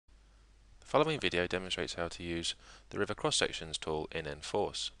Following video demonstrates how to use the River Cross Sections tool in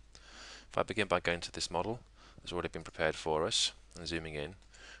NForce. If I begin by going to this model that's already been prepared for us and zooming in,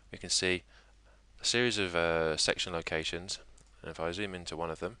 we can see a series of section locations, and if I zoom into one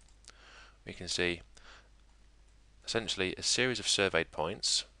of them, we can see essentially a series of surveyed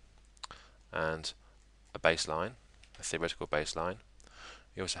points and a baseline, a theoretical baseline.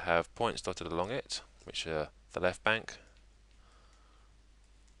 We also have points dotted along it, which are the left bank,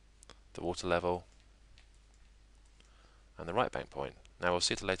 the water level, and the right bank point. Now we'll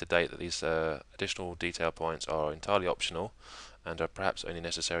see at a later date that these additional detail points are entirely optional and are perhaps only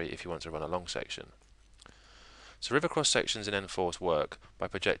necessary if you want to run a long section. So river cross sections in NForce work by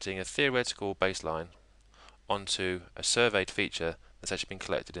projecting a theoretical baseline onto a surveyed feature that's actually been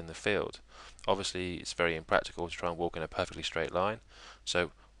collected in the field. Obviously it's very impractical to try and walk in a perfectly straight line,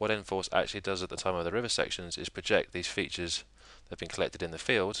 so what NForce actually does at the time of the river sections is project these features that have been collected in the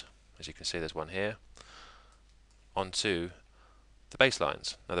field, as you can see there's one here, onto the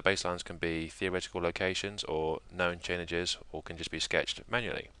baselines. Now the baselines can be theoretical locations or known chainages, or can just be sketched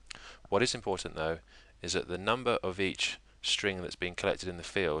manually. What is important though is that the number of each string that's being collected in the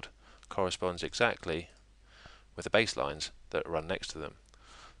field corresponds exactly with the baselines that run next to them.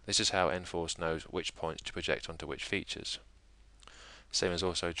 This is how NForce knows which points to project onto which features. Same is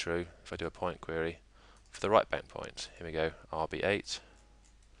also true if I do a point query for the right bank point. Here we go, RB8,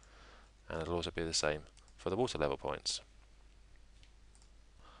 and it'll also be the same for the water level points.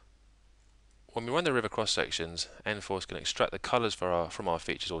 When we run the river cross sections, NForce can extract the colours from our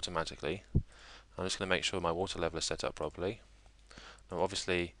features automatically. I'm just going to make sure my water level is set up properly. Now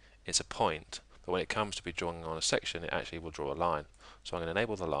obviously it's a point, but when it comes to be drawing on a section, it actually will draw a line. So I'm going to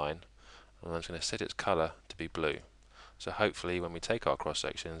enable the line, and I'm just going to set its colour to be blue. So hopefully when we take our cross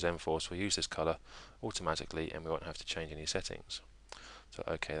sections, NForce will use this colour automatically and we won't have to change any settings. So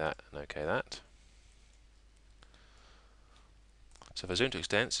OK that and OK that. So if I zoom to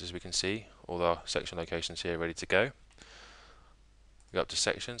extents, as we can see, all our section locations here are ready to go. We go up to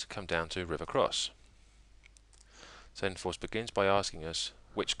sections, come down to river cross. So NForce begins by asking us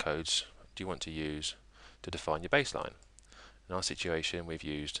which codes do you want to use to define your baseline. In our situation we've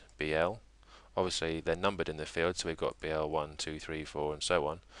used BL. Obviously they're numbered in the field, so we've got BL 1, 2, 3, 4 and so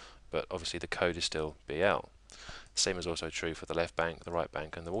on, but obviously the code is still BL. The same is also true for the left bank, the right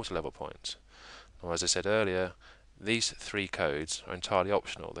bank and the water level points. Now, as I said earlier, these three codes are entirely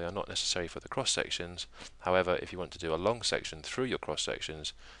optional. They are not necessary for the cross sections. However, if you want to do a long section through your cross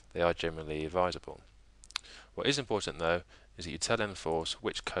sections, they are generally advisable. What is important though is that you tell NForce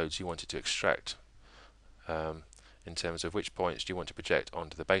which codes you wanted to extract in terms of which points do you want to project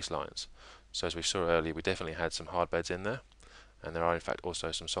onto the baselines. So as we saw earlier, we definitely had some hard beds in there, and there are in fact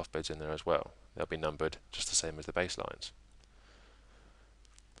also some soft beds in there as well. They'll be numbered just the same as the baselines.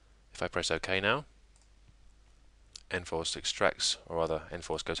 If I press OK now, NForce extracts, or rather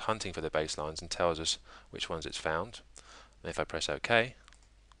NForce goes hunting for the baselines and tells us which ones it's found. And if I press OK,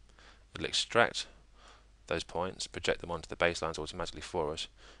 it'll extract those points, project them onto the baselines automatically for us,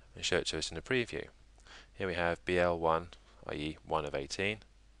 and show it to us in the preview. Here we have BL1, i.e. 1 of 18.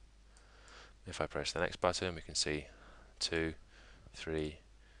 If I press the next button, we can see 2, 3,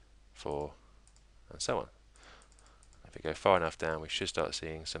 4, and so on. If we go far enough down, we should start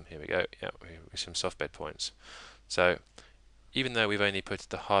seeing some, here we go, some soft bed points. So even though we've only put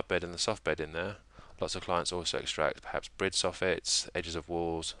the hard bed and the soft bed in there, lots of clients also extract perhaps bridge soffits, edges of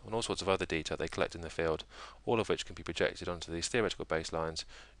walls, and all sorts of other detail they collect in the field, all of which can be projected onto these theoretical baselines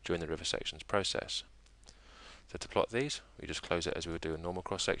during the river sections process. So to plot these, we just close it as we would do a normal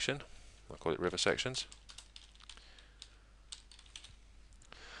cross section. I'll call it river sections.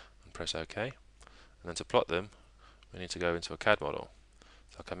 And press OK. And then to plot them, we need to go into a CAD model.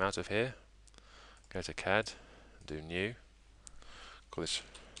 So I'll come out of here, go to CAD, do new, call this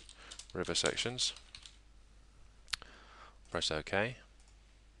river sections, press OK,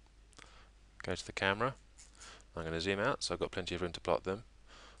 go to the camera, I'm going to zoom out so I've got plenty of room to plot them,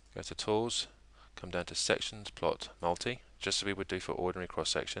 go to tools, come down to sections, plot multi, just as we would do for ordinary cross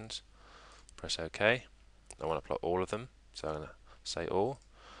sections, press OK. I want to plot all of them, so I'm going to say all,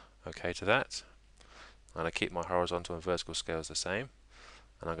 OK to that. I'm going to keep my horizontal and vertical scales the same,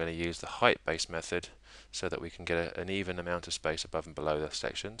 and I'm going to use the height based method so that we can get an even amount of space above and below the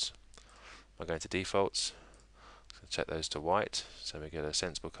sections. I'm going to defaults, set those to white so we get a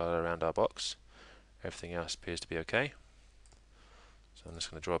sensible colour around our box. Everything else appears to be okay. So I'm just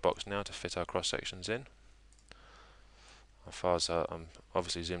going to draw a box now to fit our cross sections in. Our files are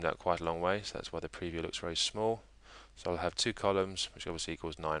obviously zoomed out quite a long way, so that's why the preview looks very small. So I'll have 2 columns, which obviously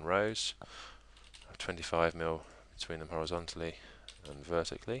equals 9 rows, 25 mm between them horizontally and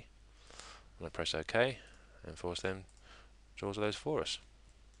vertically. And I press OK, nForce then draws those for us.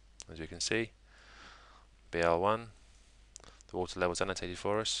 As you can see, BL1, the water level is annotated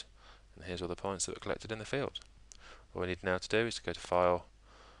for us, and here's all the points that were collected in the field. All we need now to do is to go to File,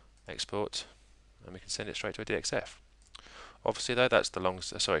 Export, and we can send it straight to a DXF. Obviously though, that's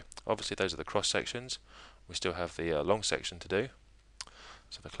the obviously those are the cross sections. We still have the long section to do.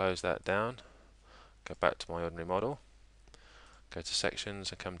 So if I close that down, go back to my ordinary model, go to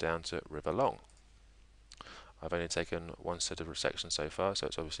sections and come down to river long. I've only taken one set of sections so far, so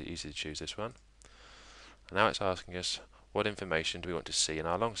it's obviously easy to choose this one. And now it's asking us, what information do we want to see in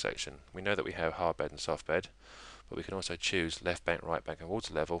our long section? We know that we have hard bed and soft bed, but we can also choose left bank, right bank and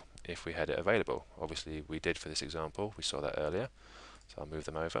water level if we had it available. Obviously we did for this example, we saw that earlier, so I'll move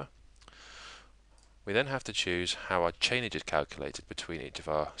them over. We then have to choose how our chainage is calculated between each of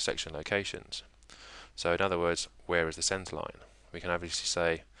our section locations. So in other words, where is the centre line? We can obviously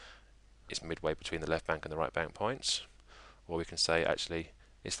say it's midway between the left bank and the right bank points, or we can say actually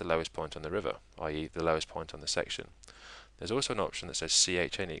it's the lowest point on the river, i.e. the lowest point on the section. There's also an option that says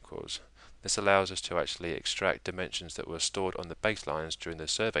CHN equals. This allows us to actually extract dimensions that were stored on the baselines during the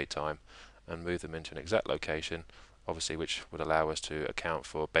survey time and move them into an exact location, obviously which would allow us to account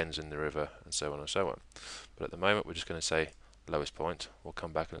for bends in the river and so on and so on. But at the moment we're just going to say lowest point. We'll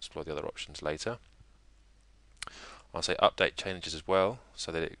come back and explore the other options later. I'll say update changes as well,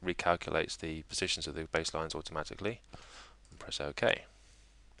 so that it recalculates the positions of the baselines automatically, and press OK.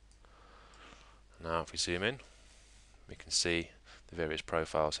 Now if we zoom in, we can see the various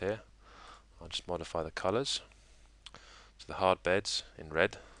profiles here. I'll just modify the colours. So the hard beds in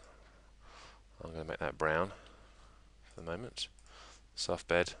red, I'm going to make that brown for the moment. Soft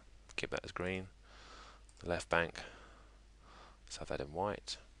bed, keep that as green. The left bank, let's have that in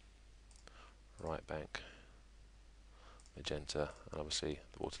white. Right bank, magenta, and obviously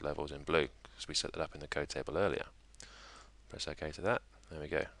the water level is in blue because we set that up in the code table earlier. Press OK to that. There we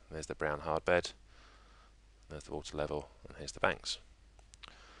go. There's the brown hard bed. There's the water level, and here's the banks.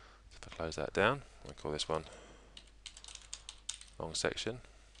 So if I close that down, we'll call this one long section,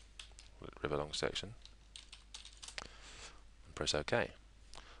 river long section, and press OK.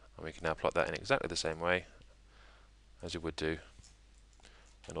 And we can now plot that in exactly the same way as you would do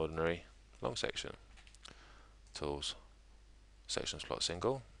an ordinary long section. Tools, sections plot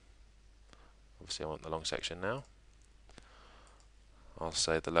single. Obviously I want the long section now. I'll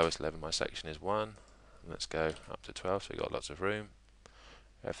say the lowest level in my section is 1. And let's go up to 12, so we've got lots of room.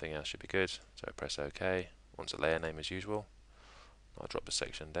 Everything else should be good, so I press OK. Want a layer name as usual. I'll drop the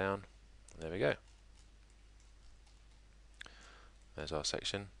section down. And there we go. There's our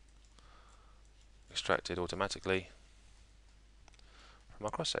section, extracted automatically from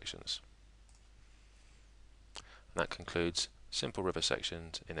our cross sections. And that concludes simple river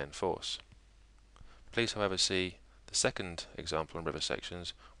sections in nForce. Please, however, see the second example on river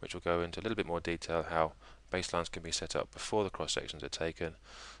sections, which will go into a little bit more detail how baselines can be set up before the cross sections are taken,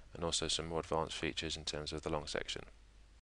 and also some more advanced features in terms of the long section.